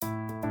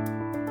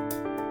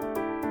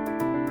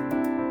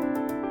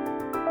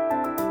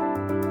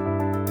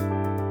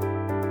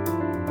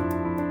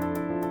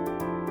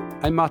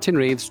I'm Martin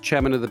Reeves,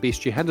 Chairman of the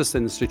Beast G.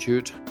 Henderson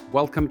Institute.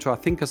 Welcome to our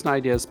Thinkers and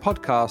Ideas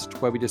podcast,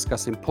 where we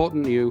discuss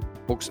important new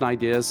books and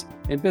ideas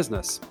in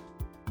business.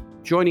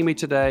 Joining me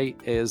today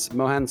is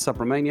Mohan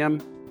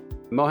Subramaniam.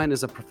 Mohan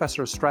is a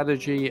professor of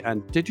strategy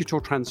and digital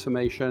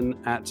transformation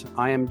at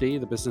IMD,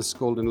 the business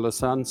school in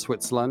Lausanne,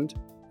 Switzerland.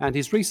 And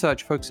his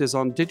research focuses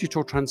on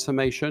digital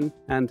transformation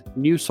and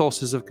new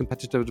sources of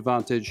competitive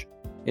advantage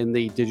in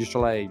the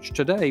digital age.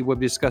 Today, we'll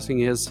be discussing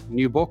his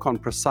new book on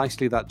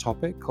precisely that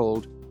topic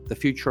called The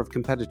Future of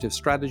Competitive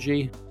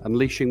Strategy,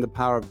 Unleashing the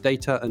Power of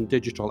Data and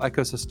Digital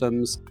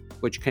Ecosystems,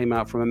 which came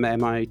out from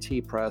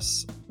MIT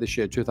Press this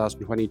year,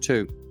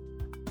 2022.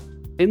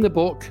 In the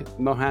book,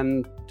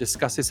 Mohan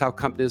discusses how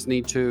companies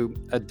need to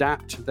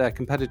adapt their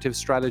competitive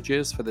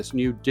strategies for this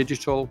new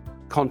digital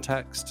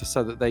context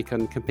so that they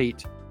can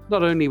compete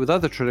not only with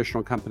other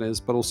traditional companies,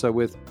 but also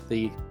with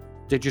the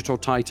digital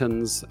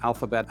titans,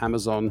 Alphabet,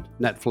 Amazon,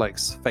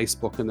 Netflix,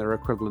 Facebook, and their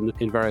equivalent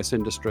in various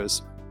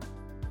industries.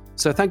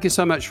 So thank you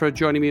so much for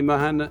joining me,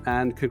 Mohan,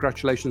 and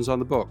congratulations on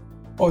the book.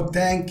 Oh,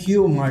 thank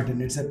you, Martin.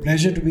 It's a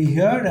pleasure to be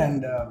here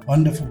and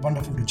wonderful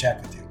to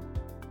chat with you.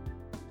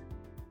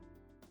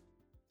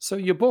 So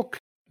your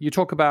book, you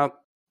talk about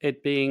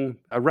it being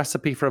a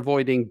recipe for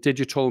avoiding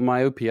digital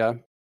myopia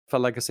for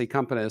legacy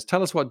companies.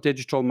 Tell us what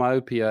digital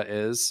myopia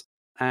is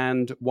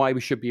and why we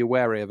should be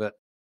wary of it.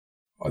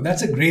 Oh,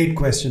 that's a great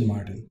question,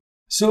 Martin.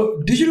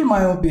 So digital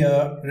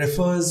myopia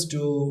refers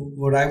to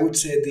what I would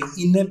say the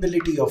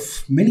inability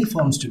of many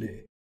firms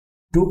today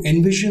to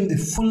envision the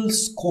full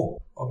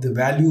scope of the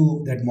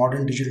value that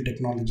modern digital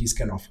technologies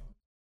can offer.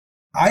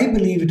 I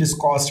believe it is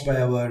caused by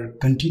our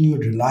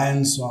continued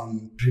reliance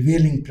on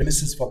prevailing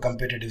premises for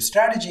competitive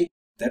strategy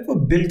that were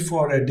built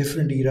for a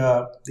different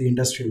era, the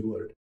industrial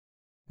world.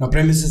 Now,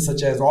 premises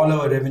such as all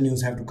our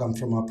revenues have to come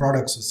from our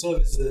products or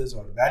services,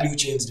 or value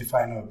chains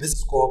define our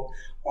business scope,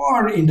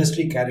 or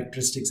industry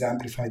characteristics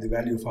amplify the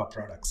value of our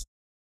products.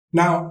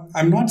 Now,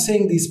 I'm not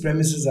saying these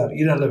premises are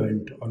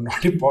irrelevant or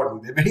not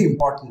important. They're very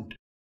important,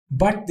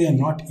 but they're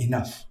not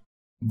enough.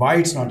 Why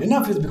it's not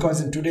enough is because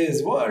in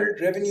today's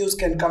world, revenues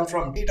can come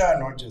from data,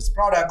 not just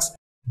products.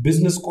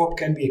 Business scope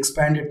can be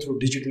expanded through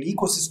digital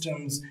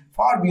ecosystems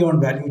far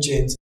beyond value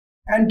chains.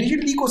 And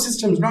digital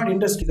ecosystems, not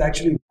industries,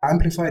 actually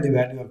amplify the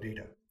value of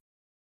data.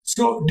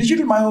 So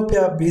digital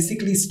myopia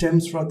basically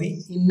stems from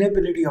the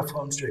inability of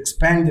firms to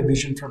expand their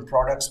vision from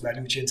products,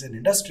 value chains, and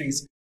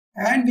industries,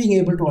 and being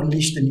able to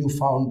unleash the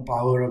newfound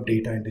power of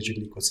data and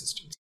digital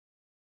ecosystems.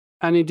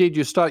 And indeed,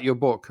 you start your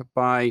book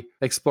by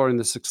exploring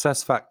the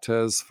success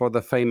factors for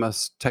the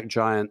famous tech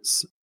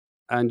giants,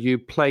 and you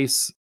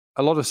place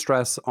a lot of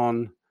stress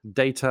on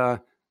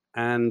data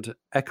and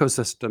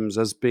ecosystems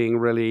as being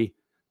really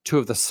two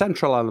of the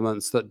central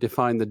elements that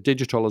define the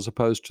digital as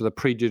opposed to the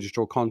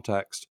pre-digital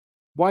context.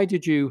 Why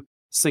did you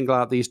single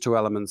out these two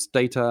elements,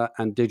 data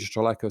and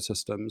digital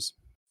ecosystems?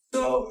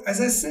 So, as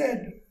I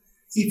said,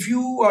 if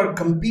you are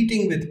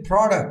competing with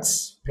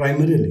products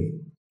primarily,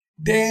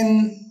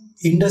 then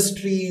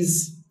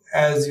industries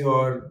as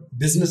your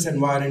business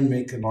environment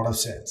make a lot of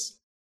sense.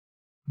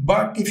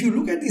 But if you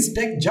look at these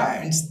tech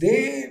giants,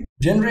 they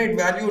generate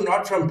value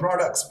not from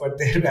products, but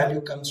their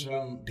value comes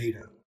from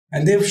data.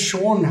 And they've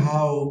shown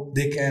how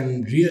they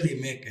can really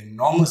make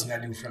enormous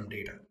value from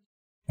data.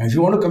 And if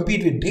you want to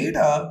compete with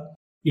data,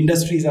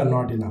 industries are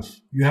not enough.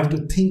 You have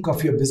to think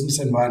of your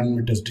business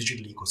environment as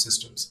digital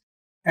ecosystems.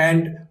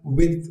 And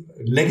with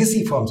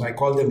legacy firms, I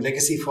call them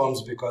legacy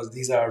firms because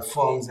these are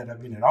firms that have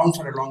been around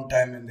for a long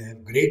time and they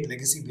have great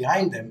legacy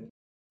behind them.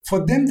 For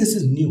them, this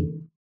is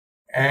new.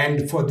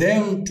 And for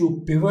them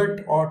to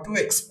pivot or to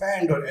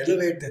expand or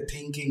elevate their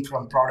thinking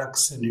from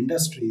products and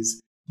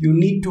industries, you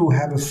need to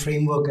have a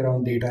framework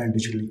around data and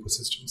digital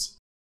ecosystems.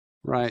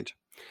 Right.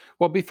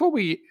 Well, before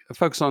we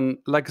focus on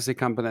legacy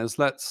companies,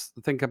 let's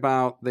think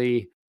about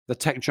the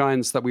tech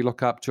giants that we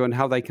look up to and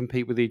how they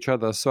compete with each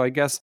other. So I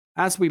guess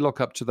as we look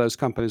up to those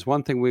companies,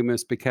 one thing we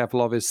must be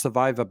careful of is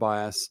survivor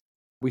bias.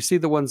 We see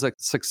the ones that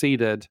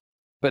succeeded,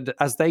 but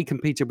as they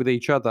competed with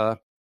each other,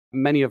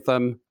 many of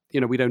them,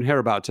 we don't hear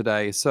about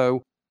today.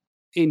 So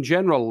in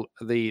general,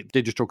 the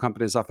digital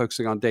companies are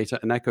focusing on data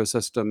and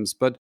ecosystems,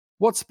 but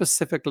what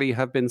specifically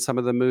have been some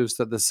of the moves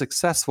that the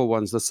successful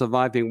ones, the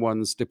surviving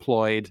ones,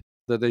 deployed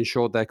that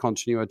ensured their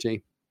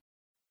continuity?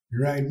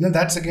 Right. No,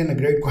 that's again a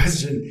great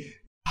question.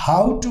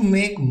 How to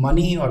make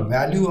money or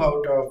value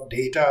out of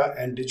data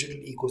and digital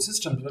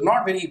ecosystems were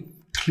not very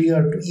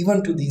clear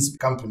even to these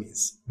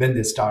companies when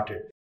they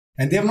started.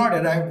 And they have not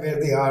arrived where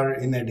they are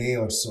in a day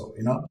or so,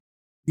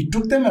 It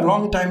took them a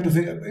long time to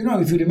figure,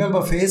 if you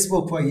remember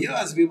Facebook for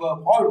years, we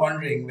were all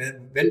wondering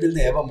when will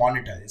they ever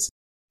monetize?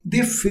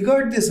 They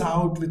figured this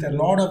out with a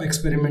lot of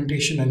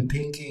experimentation and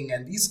thinking,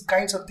 and these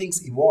kinds of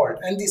things evolved.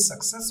 And the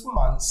successful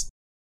ones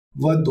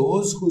were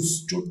those who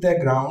stood their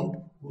ground,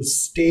 who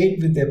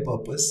stayed with their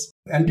purpose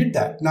and did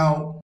that.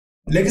 Now,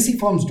 legacy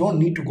firms don't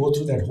need to go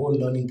through that whole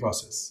learning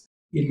process.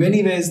 In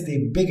many ways,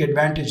 the big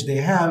advantage they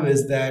have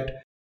is that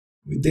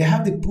they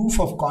have the proof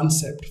of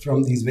concept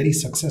from these very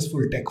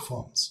successful tech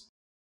firms.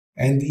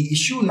 And the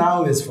issue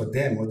now is for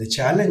them, or the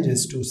challenge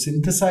is to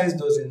synthesize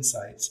those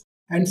insights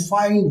and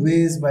find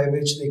ways by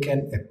which they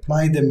can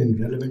apply them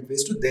in relevant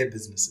ways to their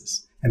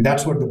businesses. And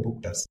that's what the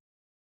book does.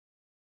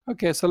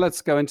 Okay, so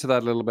let's go into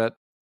that a little bit.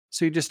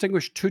 So you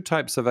distinguish two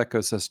types of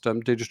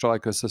ecosystem, digital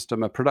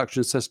ecosystem, a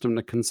production system and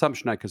a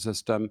consumption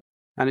ecosystem.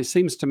 And it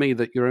seems to me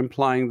that you're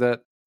implying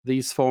that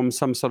these form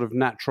some sort of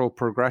natural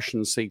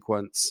progression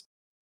sequence.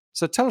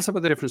 So tell us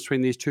about the difference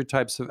between these two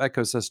types of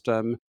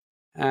ecosystem,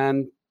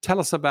 and tell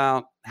us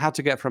about how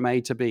to get from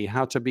A to B,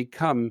 how to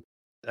become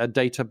a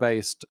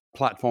data-based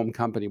platform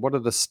company. What are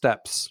the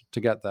steps to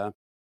get there?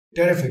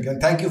 Terrific.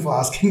 And thank you for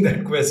asking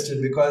that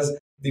question, because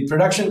the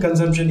production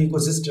consumption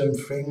ecosystem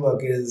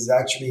framework is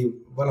actually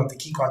one of the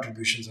key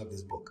contributions of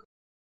this book.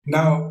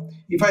 Now,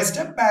 if I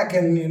step back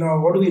and,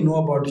 what do we know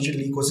about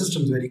digital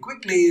ecosystems very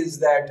quickly is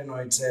that,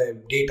 it's a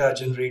data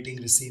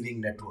generating,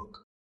 receiving network.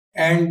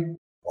 And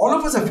all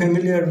of us are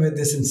familiar with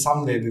this in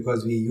some way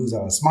because we use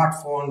our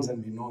smartphones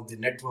and we know the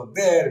network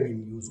there, we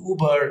use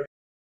Uber.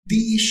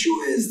 The issue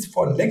is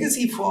for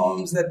legacy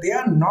firms that they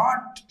are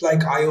not like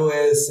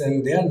iOS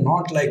and they are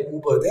not like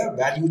Uber. They are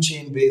value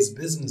chain based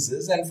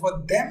businesses. And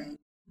for them,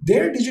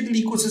 their digital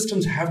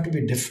ecosystems have to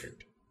be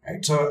different.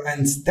 Right? So,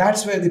 and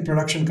that's where the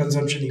production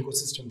consumption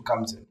ecosystem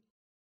comes in.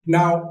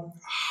 Now,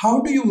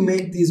 how do you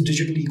make these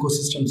digital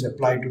ecosystems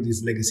apply to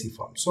these legacy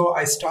firms? So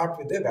I start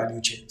with their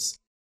value chains.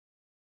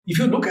 If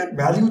you look at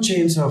value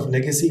chains of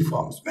legacy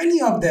firms,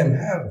 many of them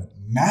have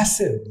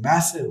massive,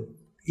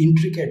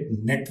 intricate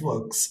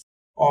networks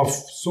of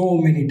so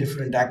many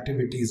different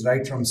activities,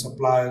 right from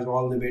suppliers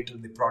all the way till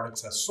the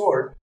products are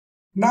sold.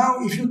 Now,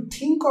 if you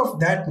think of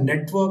that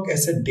network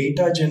as a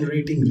data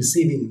generating,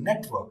 receiving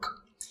network,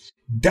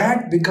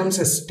 that becomes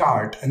a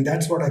start, and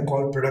that's what I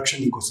call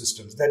production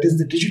ecosystems. That is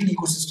the digital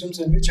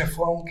ecosystems in which a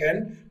firm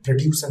can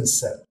produce and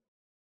sell.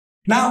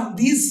 Now,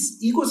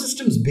 these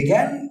ecosystems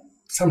began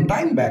some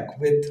time back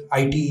with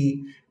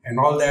IT and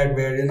all that,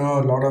 where,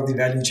 a lot of the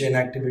value chain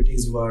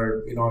activities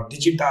were,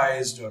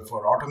 digitized or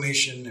for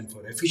automation and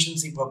for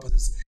efficiency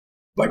purposes.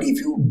 But if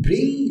you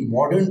bring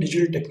modern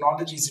digital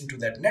technologies into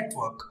that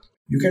network,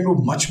 you can do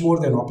much more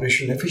than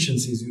operational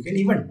efficiencies. You can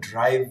even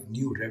drive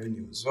new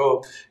revenues.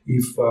 So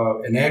if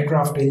an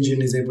aircraft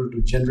engine is able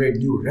to generate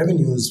new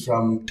revenues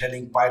from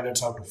telling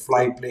pilots how to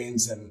fly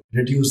planes and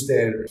reduce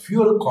their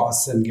fuel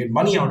costs and get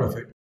money out of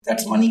it,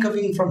 that's money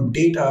coming from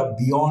data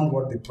beyond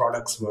what the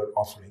products were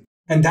offering.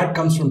 And that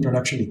comes from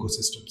production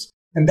ecosystems.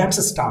 And that's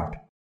a start.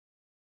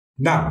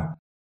 Now,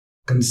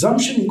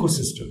 consumption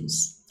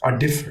ecosystems are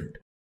different.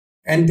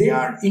 And they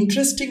are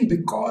interesting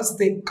because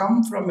they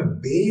come from a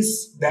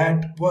base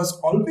that was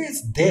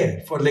always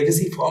there for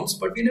legacy firms,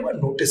 but we never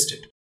noticed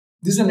it.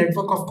 This is a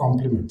network of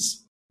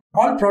complements.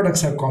 All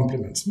products have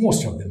complements.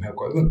 Most of them have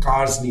complements.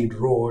 Cars need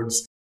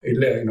roads,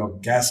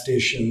 gas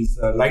stations,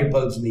 light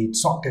bulbs need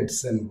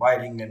sockets and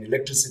wiring and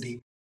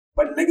electricity.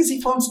 But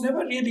legacy firms never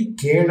really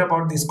cared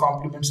about these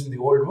complements in the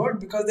old world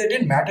because they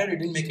didn't matter. It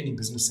didn't make any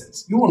business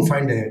sense. You won't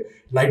find a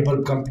light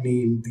bulb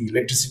company in the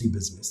electricity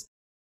business.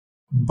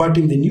 But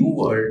in the new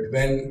world,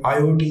 when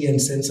IoT and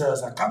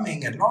sensors are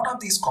coming, a lot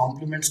of these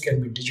complements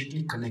can be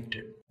digitally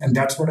connected. And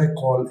that's what I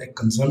call a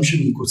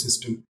consumption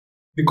ecosystem,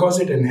 because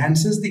it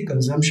enhances the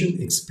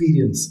consumption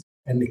experience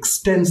and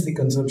extends the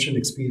consumption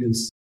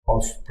experience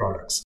of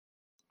products.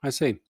 I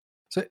see.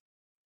 So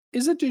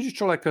is a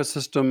digital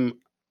ecosystem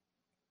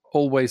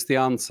always the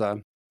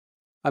answer?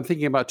 I'm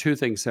thinking about two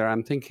things here.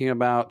 I'm thinking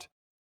about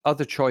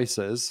other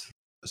choices.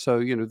 So,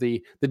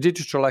 the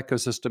digital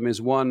ecosystem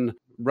is one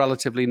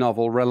relatively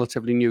novel,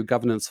 relatively new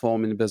governance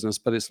form in business,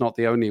 but it's not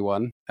the only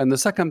one. And the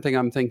second thing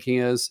I'm thinking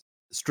is,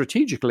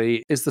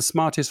 strategically, is the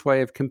smartest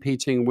way of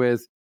competing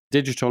with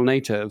digital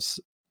natives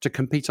to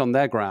compete on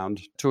their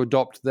ground, to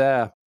adopt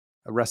their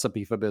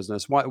recipe for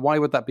business. Why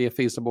would that be a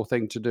feasible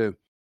thing to do?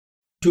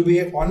 To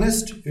be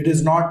honest, it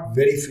is not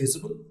very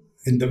feasible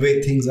in the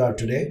way things are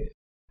today.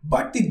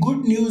 But the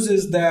good news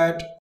is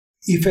that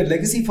if a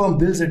legacy firm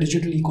builds a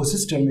digital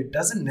ecosystem, it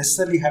doesn't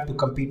necessarily have to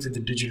compete with the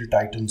digital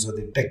titans or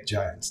the tech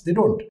giants. They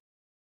don't.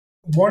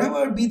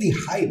 Whatever be the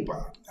hype,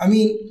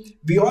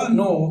 we all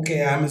know,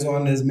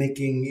 Amazon is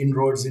making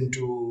inroads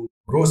into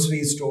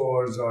grocery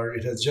stores, or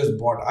it has just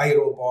bought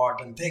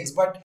iRobot and things.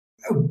 But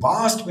a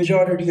vast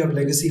majority of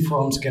legacy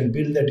firms can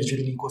build their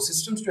digital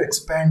ecosystems to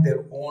expand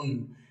their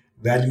own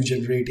value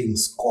generating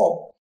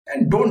scope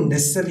and don't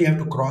necessarily have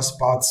to cross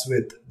paths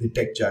with the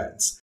tech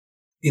giants.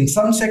 In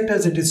some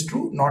sectors, it is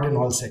true, not in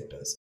all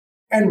sectors.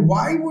 And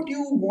why would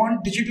you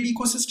want digital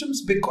ecosystems?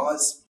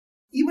 Because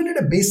even at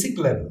a basic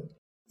level,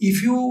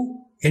 if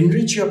you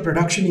enrich your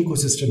production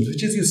ecosystems,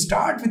 which is you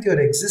start with your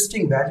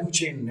existing value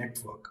chain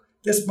network,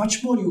 there's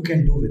much more you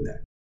can do with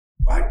that.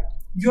 But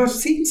you're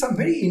seeing some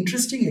very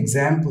interesting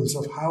examples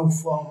of how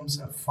firms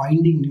are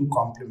finding new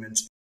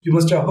complements. You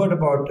must have heard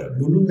about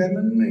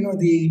Lululemon,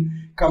 the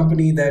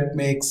company that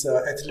makes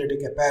athletic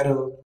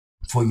apparel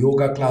for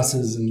yoga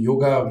classes and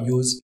yoga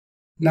use.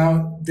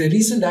 Now, the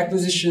recent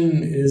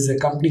acquisition is a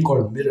company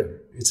called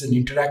Mirror. It's an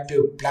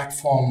interactive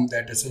platform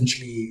that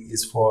essentially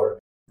is for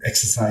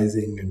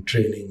exercising and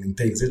training and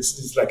things.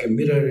 It's like a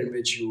mirror in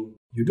which you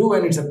do,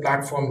 and it's a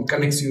platform that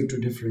connects you to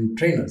different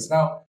trainers.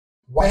 Now,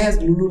 Why has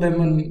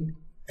Lululemon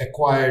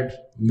acquired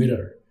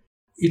Mirror?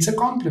 It's a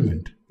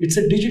complement. It's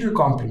a digital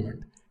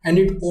complement. And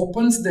it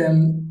opens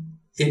them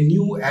a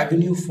new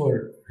avenue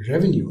for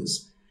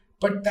revenues.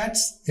 But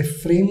that's a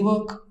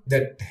framework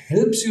that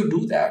helps you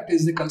do that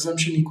is the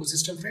consumption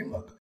ecosystem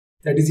framework.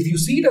 That is, if you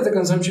see it as a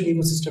consumption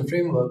ecosystem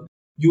framework,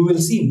 you will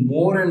see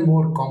more and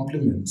more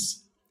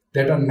complements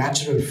that are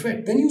natural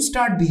fit. Then you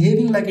start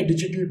behaving like a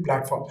digital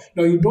platform.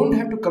 Now, you don't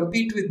have to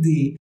compete with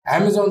the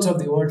Amazons of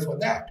the world for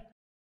that.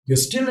 You're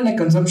still in a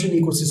consumption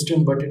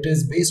ecosystem, but it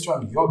is based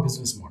on your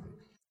business model,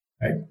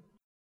 right?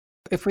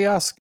 If we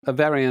ask a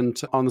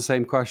variant on the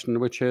same question,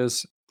 which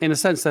is, in a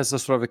sense, there's a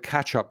sort of a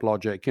catch-up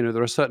logic.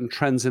 There are certain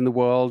trends in the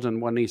world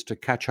and one needs to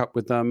catch up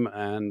with them.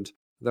 And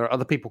there are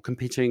other people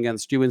competing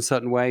against you in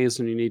certain ways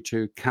and you need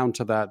to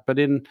counter that. But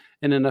in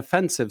an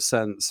offensive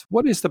sense,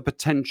 what is the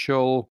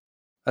potential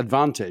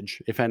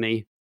advantage, if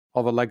any,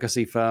 of a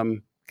legacy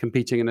firm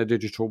competing in a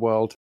digital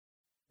world?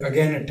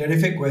 Again, a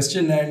terrific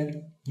question. And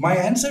my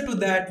answer to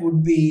that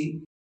would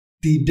be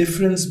the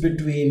difference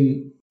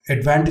between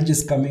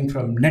advantages coming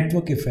from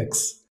network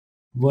effects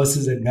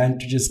versus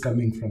advantages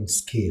coming from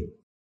scale.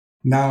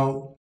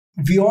 Now,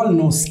 we all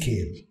know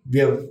scale.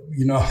 We all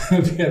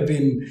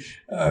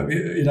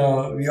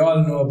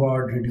know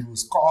about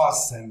reduced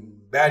costs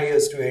and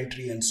barriers to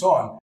entry and so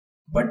on.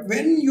 But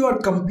when you are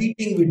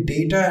competing with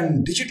data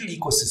and digital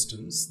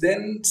ecosystems,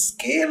 then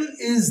scale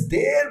is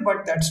there,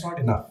 but that's not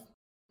enough.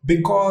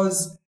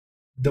 Because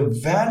the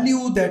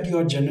value that you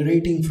are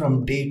generating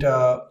from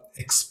data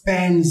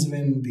expands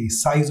when the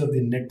size of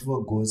the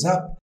network goes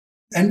up.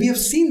 And we have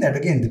seen that,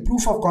 again, the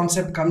proof of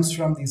concept comes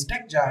from these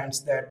tech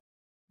giants that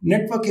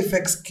network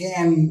effects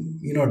can,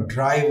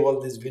 drive all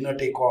these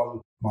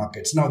winner-take-all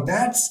markets. Now,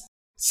 that's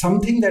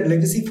something that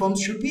legacy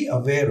firms should be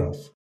aware of.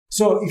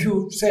 So if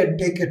you said,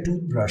 take a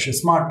toothbrush, a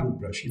smart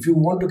toothbrush, if you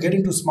want to get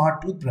into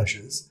smart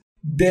toothbrushes,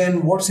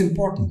 then what's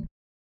important?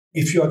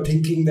 If you're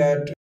thinking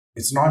that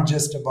it's not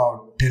just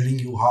about telling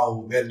you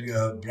how well you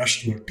have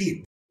brushed your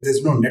teeth,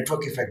 there's no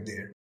network effect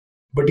there.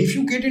 But if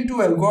you get into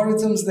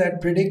algorithms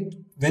that predict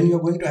when you're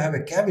going to have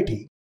a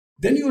cavity,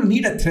 then you'll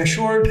need a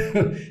threshold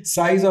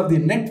size of the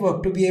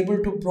network to be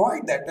able to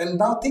provide that. And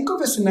now think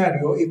of a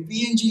scenario, if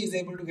P&G is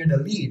able to get a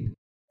lead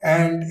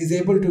and is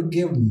able to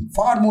give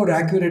far more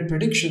accurate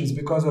predictions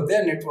because of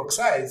their network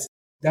size,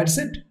 that's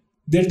it.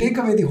 They'll take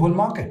away the whole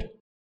market.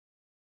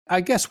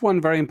 I guess one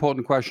very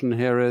important question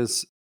here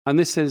is, and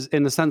this is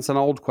in a sense an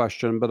old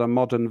question, but a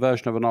modern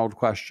version of an old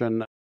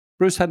question.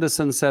 Bruce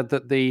Henderson said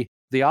that the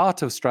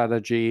art of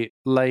strategy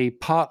lay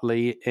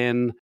partly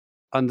in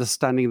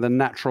understanding the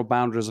natural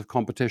boundaries of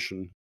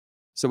competition.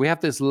 So we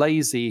have this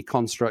lazy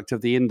construct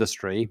of the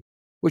industry,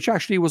 which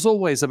actually was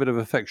always a bit of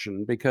a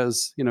fiction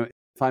because,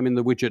 if I'm in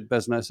the widget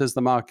business, is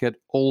the market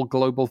all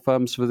global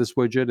firms for this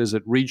widget? Is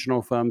it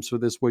regional firms for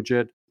this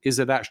widget? Is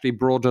it actually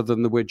broader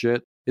than the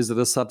widget? Is it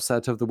a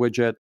subset of the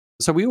widget?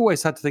 So we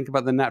always had to think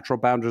about the natural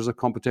boundaries of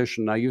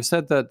competition. Now, you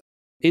said that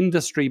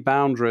industry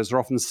boundaries are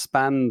often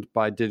spanned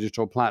by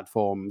digital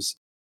platforms.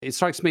 It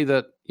strikes me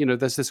that,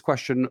 there's this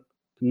question,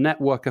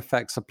 network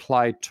effects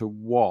applied to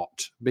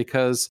what?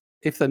 Because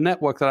if the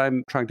network that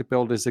I'm trying to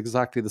build is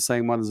exactly the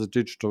same one as a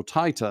digital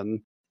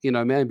titan,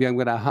 maybe I'm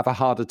going to have a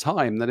harder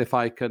time than if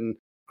I can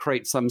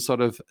create some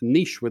sort of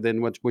niche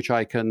within which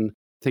I can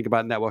think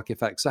about network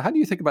effects. So how do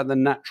you think about the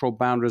natural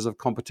boundaries of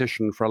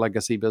competition for a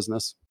legacy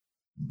business?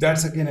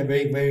 That's, again, a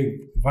very, very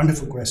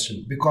wonderful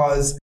question.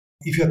 Because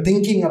if you're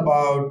thinking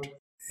about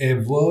a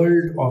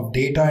world of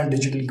data and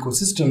digital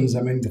ecosystems,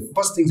 the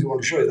first things we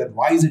want to show is that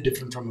why is it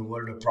different from a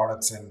world of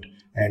products and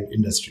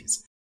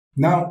industries?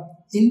 Now,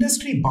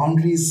 industry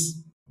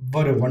boundaries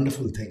were a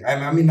wonderful thing.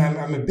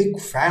 I'm a big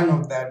fan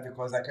of that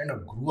because I kind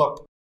of grew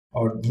up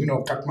or,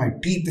 cut my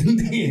teeth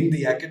in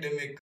the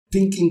academic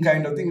thinking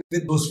kind of thing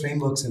with those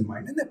frameworks in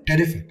mind. And they're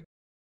terrific.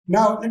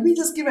 Now, let me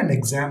just give an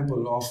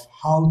example of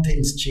how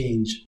things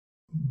change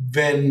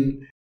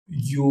when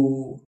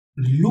you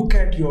look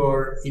at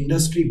your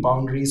industry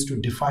boundaries to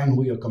define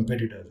who your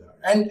competitors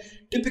are. And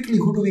typically,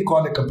 who do we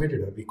call a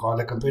competitor? We call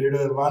a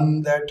competitor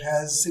one that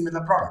has similar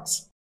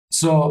products.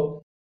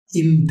 So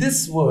in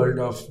this world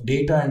of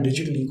data and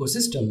digital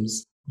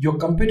ecosystems, your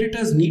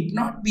competitors need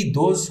not be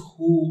those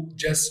who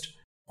just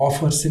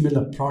offer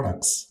similar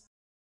products.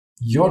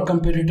 Your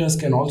competitors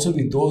can also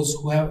be those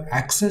who have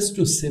access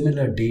to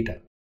similar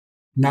data.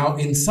 Now,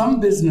 in some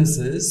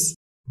businesses,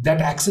 that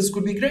access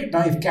could be great.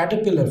 Now, if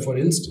Caterpillar, for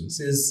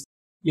instance, is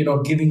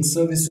giving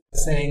services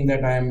saying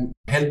that I'm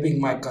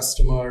helping my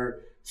customer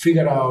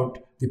figure out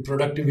the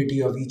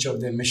productivity of each of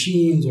their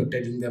machines or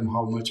telling them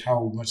how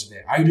much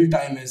their idle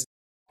time is.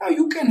 Now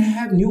you can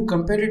have new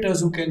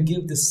competitors who can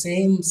give the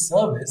same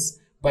service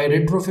by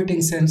retrofitting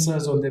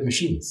sensors on their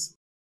machines.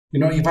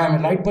 If I'm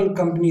a light bulb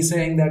company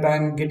saying that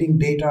I'm getting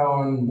data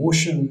on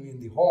motion in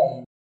the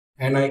home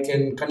and I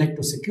can connect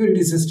to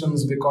security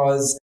systems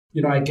because,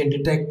 I can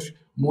detect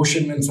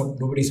motion when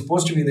nobody's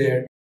supposed to be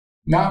there.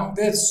 Now,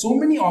 there's so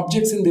many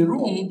objects in the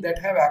room that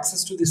have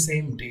access to the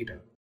same data.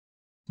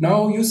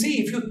 Now, you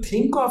see, if you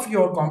think of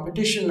your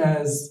competition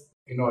as,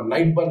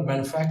 light bulb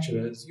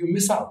manufacturers, you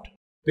miss out.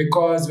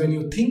 Because when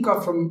you think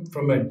of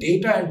from a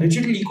data and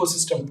digital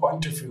ecosystem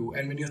point of view,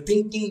 and when you're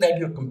thinking that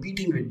you're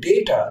competing with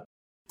data,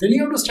 then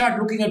you have to start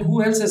looking at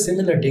who else has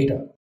similar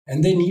data.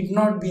 And they need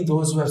not be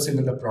those who have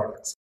similar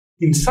products.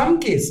 In some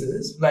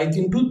cases, like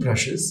in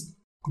toothbrushes,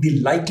 the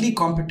likely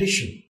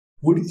competition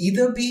would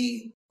either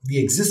be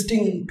the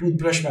existing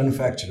toothbrush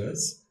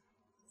manufacturers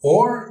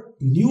or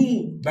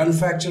new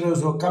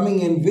manufacturers who are coming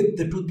in with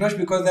the toothbrush,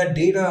 because that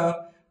data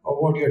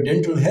about your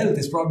dental health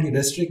is probably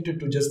restricted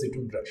to just the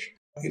toothbrush.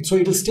 So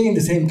it will stay in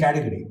the same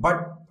category,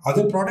 but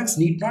other products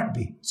need not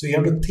be. So you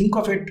have to think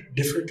of it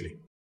differently.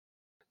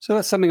 So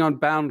that's something on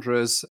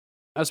boundaries.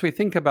 As we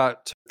think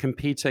about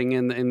competing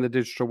in the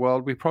digital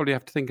world, we probably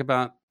have to think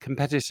about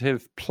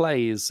competitive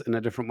plays in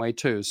a different way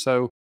too.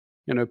 So,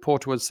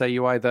 Porter would say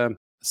you either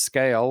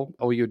scale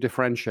or you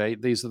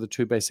differentiate. These are the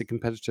two basic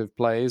competitive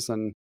plays,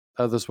 and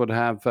others would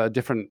have a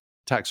different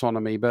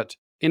taxonomy. But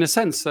in a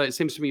sense, it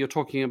seems to me you're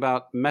talking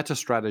about meta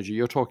strategy.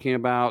 You're talking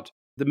about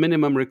the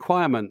minimum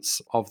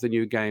requirements of the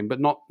new game, but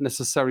not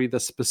necessarily the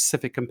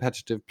specific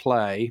competitive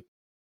play.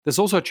 There's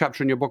also a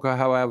chapter in your book,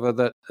 however,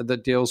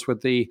 that deals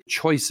with the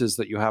choices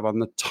that you have on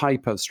the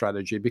type of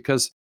strategy,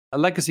 because a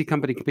legacy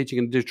company competing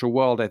in the digital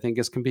world, I think,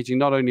 is competing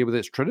not only with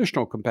its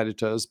traditional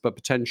competitors, but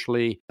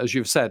potentially, as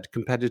you've said,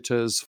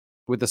 competitors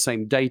with the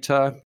same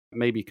data,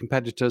 maybe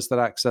competitors that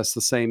access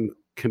the same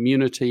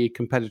community,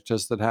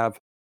 competitors that have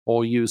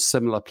or use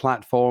similar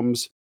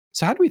platforms.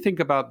 So how do we think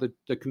about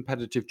the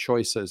competitive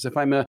choices? If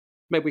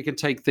maybe we can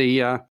take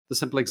the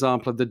simple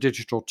example of the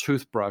digital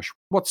toothbrush.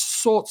 What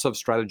sorts of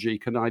strategy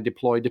can I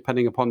deploy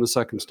depending upon the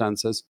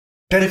circumstances?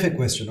 Terrific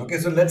question. Okay,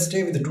 so let's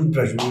stay with the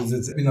toothbrush, because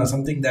it's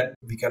something that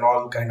we can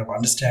all kind of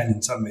understand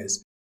in some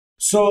ways.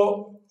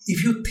 So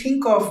if you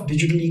think of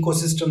digital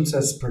ecosystems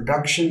as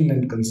production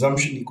and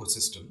consumption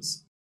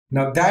ecosystems,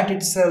 now that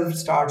itself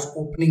starts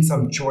opening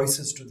some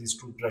choices to these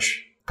toothbrush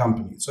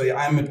companies. So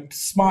I'm a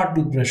smart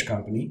toothbrush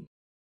company.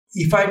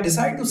 If I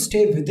decide to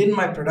stay within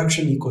my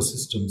production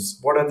ecosystems,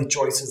 what are the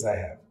choices I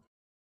have?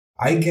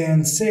 I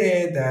can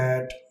say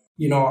that,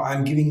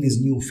 I'm giving these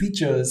new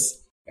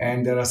features,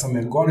 and there are some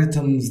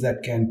algorithms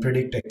that can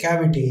predict a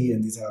cavity,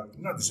 and this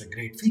is a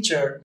great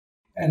feature.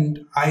 And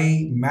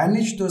I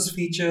manage those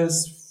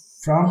features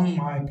from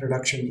my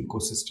production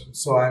ecosystem.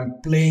 So I'm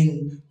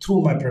playing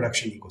through my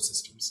production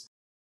ecosystems.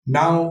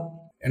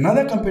 Now,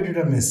 another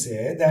competitor may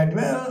say that,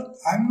 well,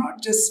 I'm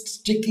not just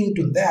sticking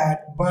to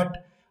that,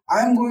 but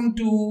I'm going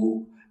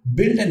to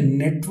build a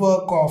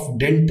network of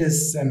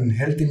dentists and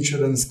health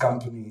insurance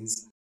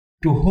companies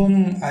to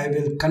whom I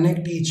will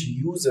connect each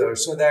user,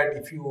 so that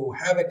if you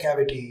have a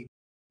cavity,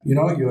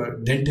 your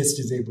dentist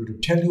is able to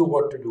tell you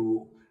what to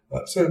do.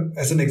 So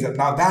as an example,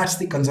 now that's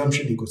the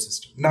consumption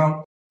ecosystem.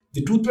 Now,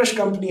 the toothbrush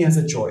company has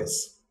a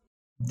choice.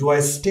 Do I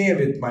stay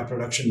with my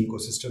production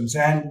ecosystems?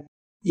 And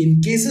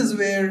in cases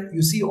where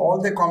you see all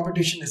the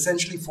competition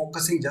essentially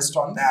focusing just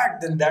on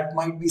that, then that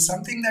might be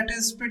something that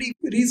is pretty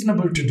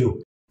reasonable to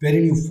do,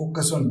 wherein you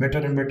focus on better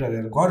and better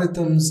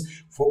algorithms,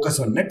 focus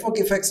on network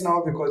effects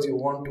now because you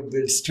want to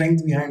build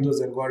strength behind those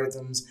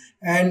algorithms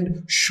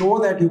and show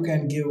that you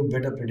can give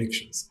better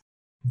predictions.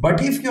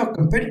 But if your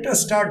competitors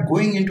start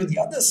going into the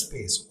other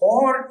space,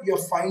 or you're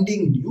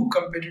finding new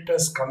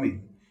competitors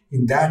coming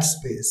in that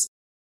space,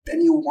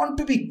 then you want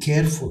to be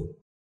careful,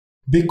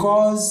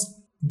 because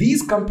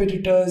these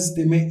competitors,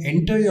 they may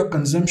enter your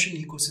consumption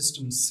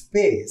ecosystem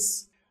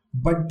space,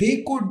 but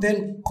they could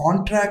then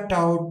contract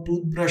out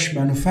toothbrush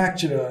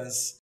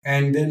manufacturers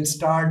and then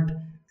start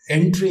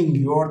entering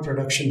your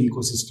production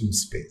ecosystem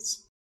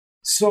space.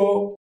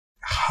 So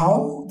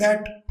how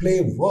that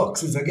play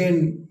works is,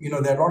 again,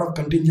 there are a lot of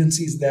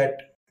contingencies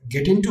that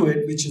get into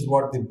it, which is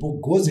what the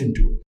book goes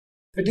into.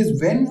 That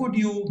is, when would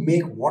you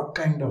make what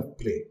kind of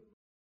play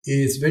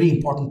is very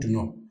important to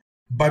know.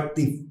 But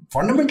the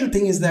fundamental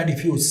thing is that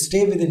if you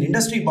stay within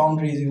industry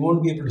boundaries, you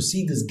won't be able to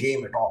see this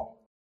game at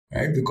all,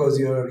 right? Because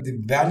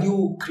the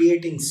value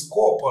creating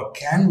scope or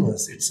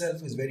canvas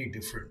itself is very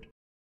different.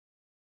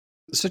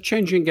 So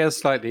changing gears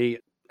slightly,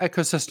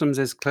 ecosystems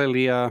is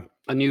clearly a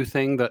new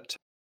thing that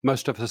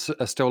most of us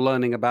are still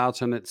learning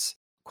about, and it's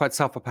quite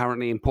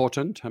self-apparently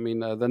important. I mean,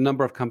 the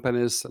number of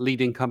companies,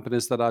 leading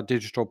companies that are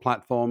digital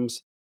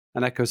platforms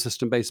and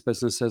ecosystem-based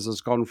businesses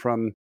has gone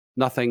from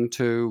nothing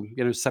to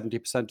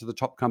 70% of the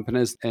top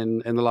companies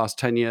in the last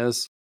 10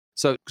 years.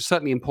 So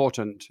certainly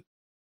important.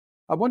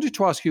 I wanted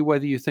to ask you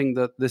whether you think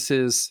that this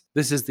is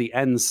the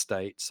end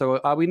state. So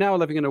are we now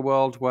living in a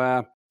world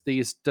where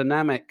these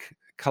dynamic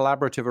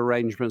collaborative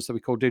arrangements that we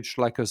call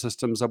digital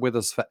ecosystems are with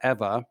us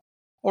forever?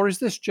 Or is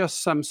this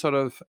just some sort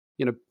of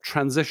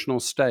transitional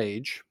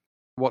stage,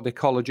 what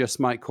ecologists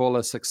might call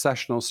a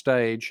successional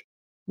stage,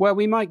 where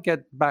we might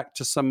get back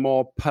to some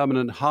more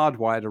permanent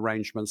hardwired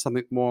arrangements,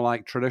 something more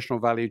like traditional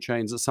value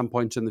chains at some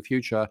point in the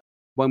future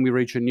when we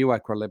reach a new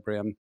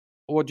equilibrium?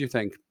 What do you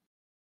think?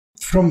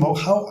 From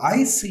how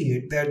I see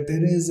it, that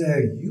there is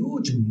a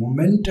huge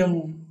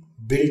momentum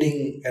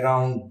building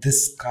around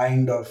this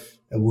kind of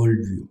a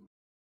worldview.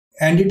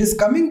 And it is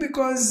coming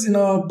because,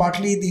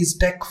 partly these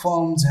tech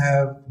firms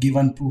have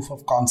given proof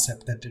of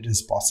concept that it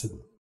is possible.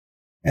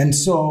 And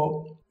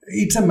so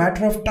it's a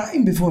matter of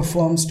time before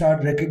firms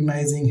start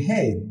recognizing,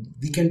 hey,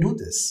 we can do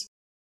this.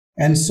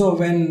 And so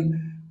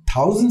when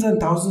thousands and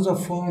thousands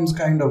of firms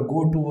kind of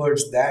go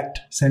towards that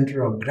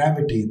center of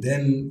gravity,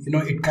 then,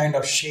 it kind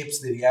of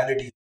shapes the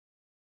reality.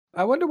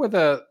 I wonder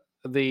whether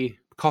the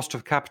cost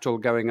of capital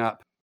going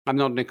up, I'm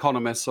not an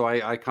economist, so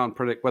I can't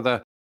predict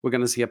whether we're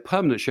going to see a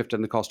permanent shift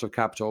in the cost of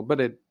capital, but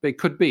it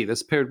could be.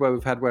 This period where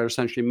we've had where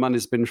essentially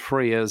money's been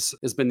free has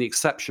been the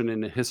exception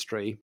in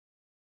history.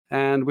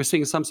 And we're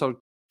seeing some sort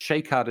of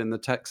shakeout in the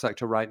tech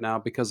sector right now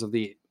because of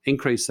the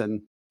increase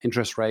in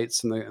interest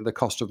rates and the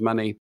cost of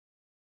money.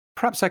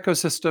 Perhaps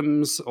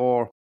ecosystems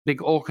or big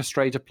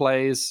orchestrator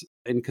plays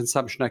in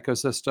consumption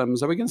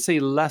ecosystems, are we going to see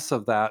less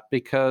of that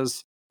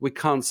because we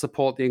can't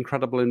support the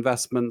incredible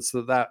investments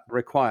that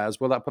requires?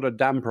 Will that put a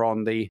damper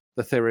on the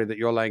theory that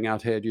you're laying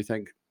out here, do you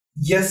think?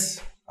 Yes,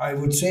 I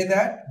would say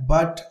that,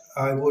 but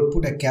I would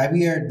put a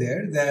caveat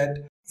there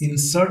that in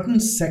certain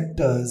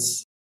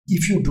sectors,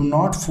 if you do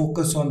not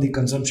focus on the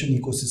consumption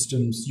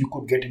ecosystems, you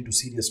could get into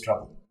serious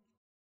trouble,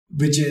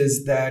 which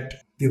is that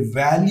the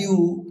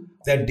value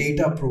that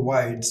data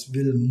provides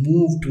will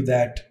move to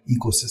that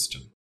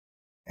ecosystem.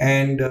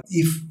 And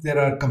if there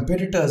are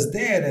competitors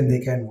there and they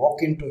can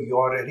walk into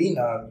your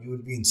arena, you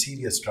will be in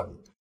serious trouble.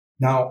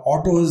 Now,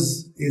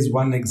 autos is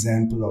one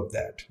example of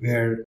that,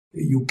 where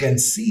you can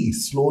see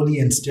slowly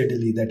and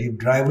steadily that if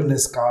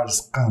driverless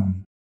cars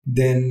come,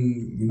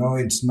 then,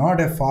 it's not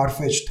a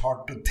far-fetched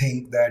thought to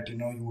think that, you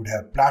would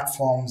have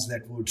platforms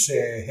that would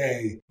say,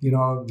 hey,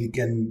 we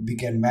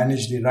can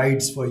manage the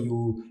rides for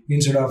you.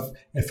 Instead of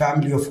a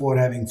family of 4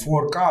 having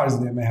 4 cars,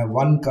 they may have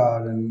 1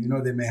 car and,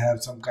 they may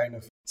have some kind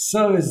of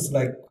service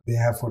like they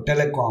have for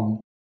telecom.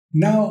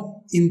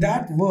 Now, in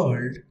that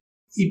world,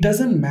 it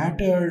doesn't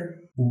matter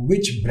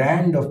which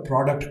brand of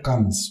product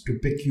comes to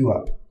pick you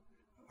up.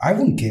 I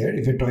wouldn't care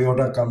if a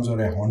Toyota comes or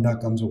a Honda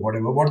comes or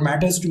whatever. What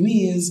matters to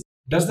me is,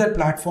 does that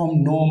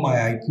platform know my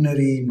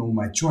itinerary, know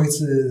my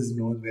choices,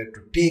 know where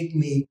to take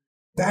me?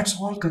 That's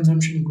all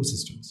consumption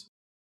ecosystems.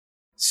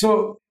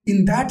 So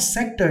in that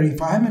sector,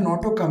 if I'm an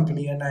auto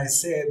company and I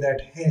say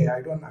that, hey,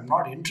 I'm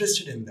not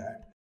interested in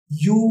that,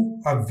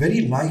 you are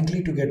very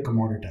likely to get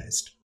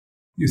commoditized.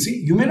 You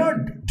see, you may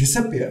not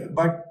disappear,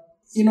 but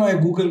a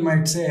Google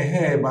might say,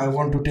 hey, I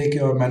want to take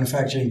your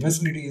manufacturing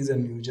facilities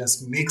and you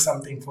just make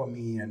something for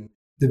me. And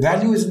the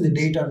value is in the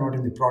data, not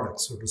in the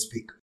product, so to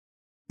speak.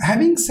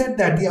 Having said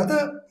that, the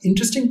other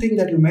interesting thing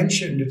that you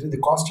mentioned is the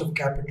cost of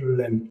capital,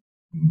 and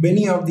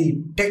many of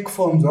the tech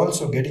firms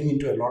also getting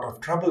into a lot of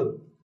trouble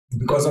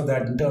because of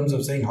that in terms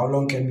of saying, how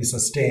long can we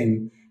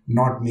sustain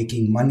not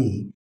making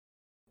money?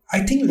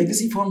 I think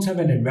legacy firms have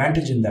an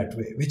advantage in that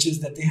way, which is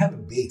that they have a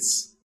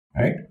base,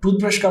 right?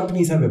 Toothbrush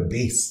companies have a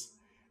base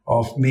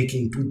of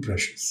making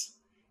toothbrushes.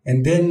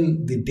 And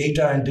then the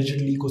data and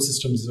digital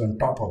ecosystems is on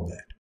top of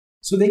that.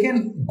 So they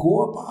can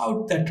go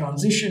about that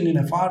transition in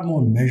a far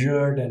more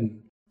measured and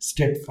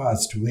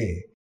steadfast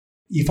way.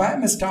 If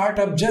I'm a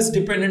startup just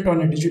dependent on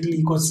a digital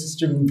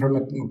ecosystem from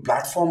a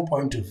platform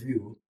point of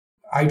view,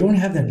 I don't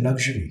have that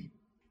luxury.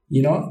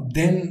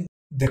 Then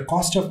the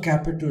cost of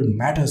capital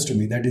matters to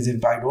me. That is,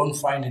 if I don't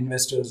find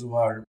investors who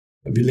are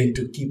willing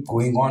to keep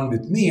going on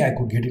with me, I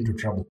could get into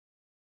trouble.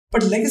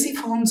 But legacy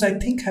firms, I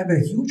think, have a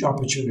huge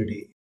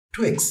opportunity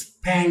to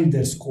expand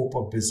their scope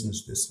of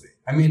business this way.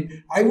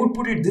 I would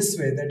put it this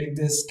way, that if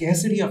there's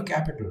scarcity of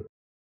capital,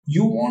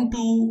 you want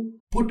to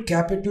put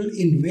capital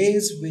in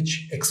ways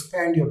which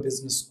expand your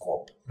business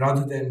scope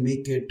rather than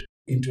make it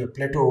into a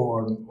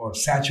plateau or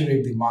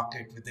saturate the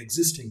market with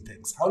existing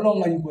things. How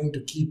long are you going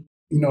to keep,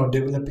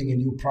 developing a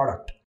new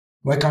product?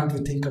 Why can't we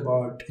think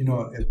about,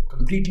 a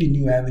completely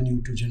new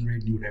avenue to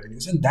generate new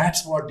revenues? And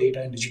that's what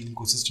data and digital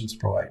ecosystems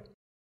provide.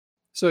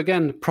 So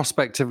again,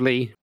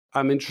 prospectively,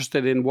 I'm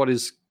interested in what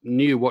is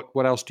new.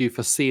 What else do you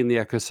foresee in the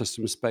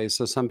ecosystem space?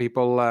 So some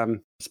people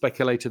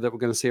speculated that we're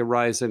going to see a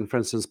rise in, for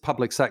instance,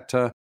 public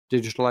sector,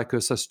 digital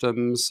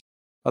ecosystems.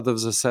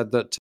 Others have said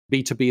that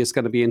B2B is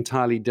going to be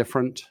entirely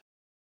different.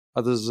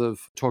 Others have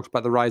talked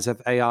about the rise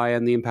of AI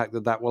and the impact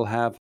that will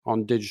have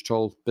on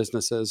digital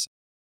businesses.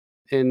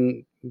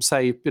 In,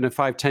 say,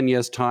 5-10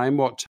 years' time,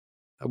 what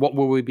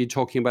will we be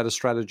talking about as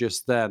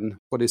strategists then?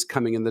 What is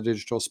coming in the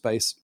digital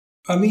space?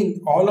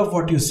 All of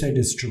what you said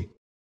is true.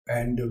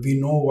 And we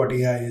know what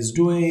AI is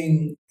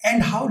doing,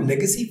 and how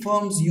legacy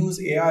firms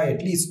use AI,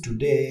 at least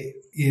today,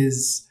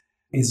 is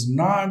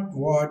not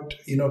what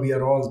we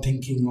are all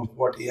thinking of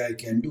what AI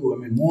can do.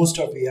 Most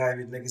of AI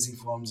with legacy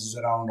firms is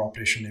around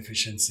operation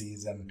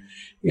efficiencies and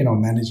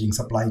managing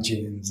supply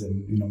chains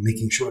and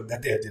making sure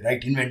that they have the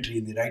right inventory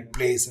in the right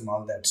place and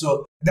all that.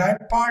 So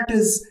that part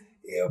is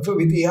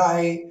with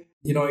AI.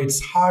 It's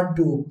hard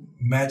to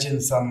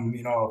imagine some,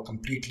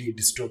 completely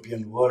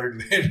dystopian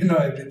world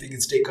where, everything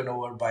is taken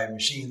over by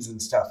machines and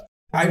stuff.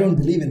 I don't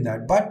believe in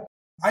that. But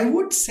I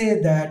would say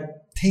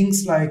that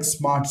things like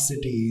smart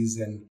cities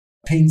and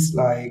things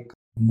like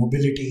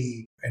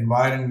mobility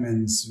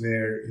environments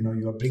where,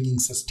 you are bringing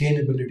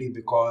sustainability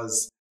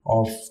because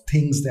of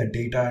things that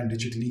data and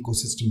digital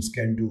ecosystems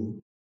can do,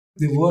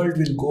 the world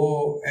will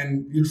go,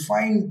 and you'll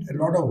find a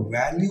lot of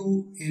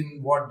value in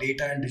what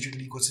data and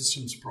digital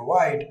ecosystems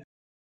provide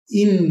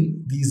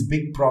in these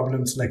big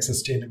problems like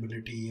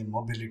sustainability and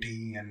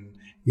mobility and,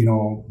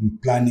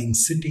 planning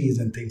cities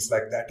and things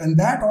like that. And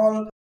that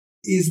all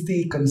is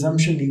the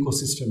consumption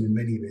ecosystem in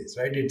many ways,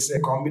 right? It's a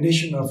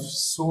combination of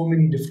so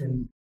many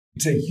different,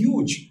 it's a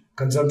huge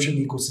consumption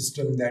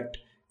ecosystem that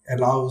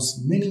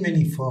allows many,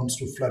 many firms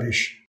to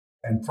flourish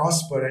and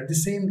prosper, at the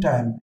same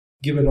time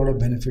give a lot of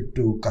benefit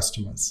to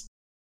customers.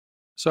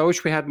 So I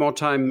wish we had more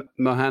time,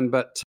 Mohan,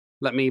 but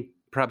let me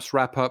perhaps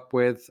wrap up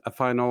with a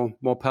final,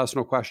 more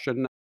personal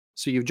question.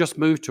 So you've just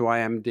moved to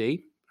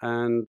IMD,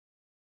 and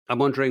I'm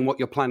wondering what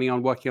you're planning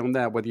on working on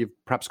there, whether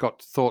you've perhaps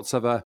got thoughts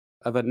of a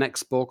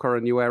next book or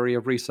a new area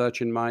of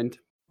research in mind.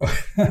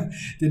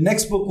 The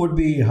next book would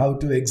be how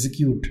to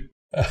execute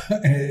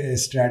a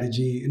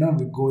strategy,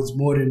 it goes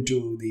more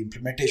into the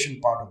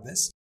implementation part of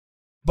this.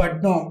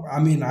 But no,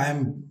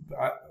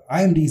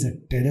 IMD is a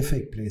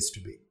terrific place to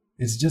be.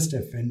 It's just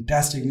a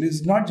fantastic,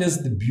 it's not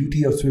just the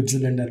beauty of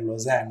Switzerland and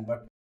Lausanne,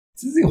 but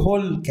the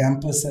whole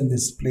campus and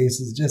this place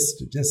is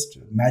just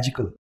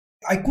magical.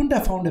 I couldn't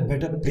have found a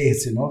better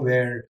place,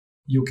 where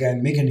you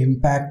can make an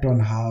impact on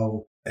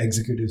how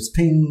executives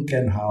think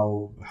and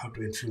how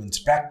to influence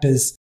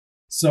practice.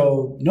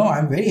 So, no,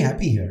 I'm very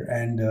happy here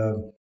and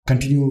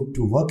continue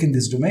to work in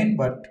this domain,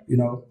 but,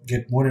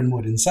 get more and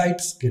more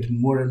insights, get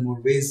in more and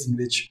more ways in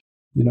which,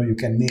 you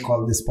can make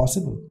all this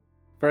possible.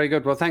 Very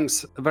good. Well,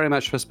 thanks very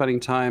much for spending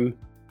time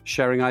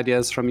sharing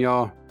ideas from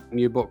your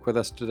new book with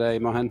us today,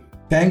 Mohan.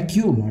 Thank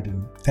you,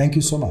 Martin. Thank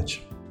you so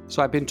much.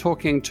 So I've been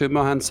talking to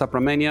Mohan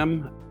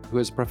Subramaniam, who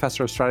is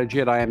Professor of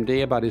Strategy at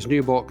IMD, about his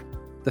new book,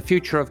 The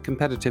Future of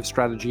Competitive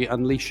Strategy,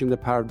 Unleashing the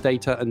Power of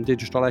Data and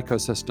Digital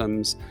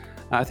Ecosystems.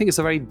 I think it's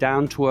a very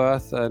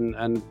down-to-earth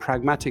and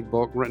pragmatic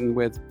book written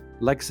with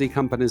legacy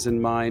companies in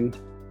mind.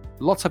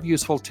 Lots of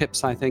useful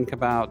tips, I think,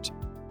 about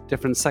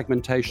different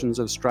segmentations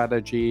of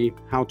strategy,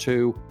 how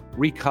to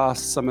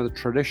recast some of the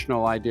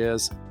traditional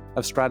ideas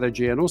of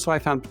strategy. And also I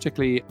found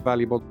particularly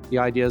valuable the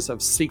ideas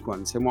of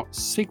sequence. In what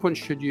sequence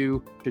should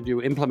you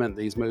implement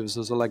these moves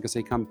as a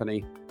legacy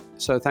company?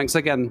 So thanks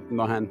again,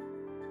 Mohan.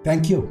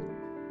 Thank you.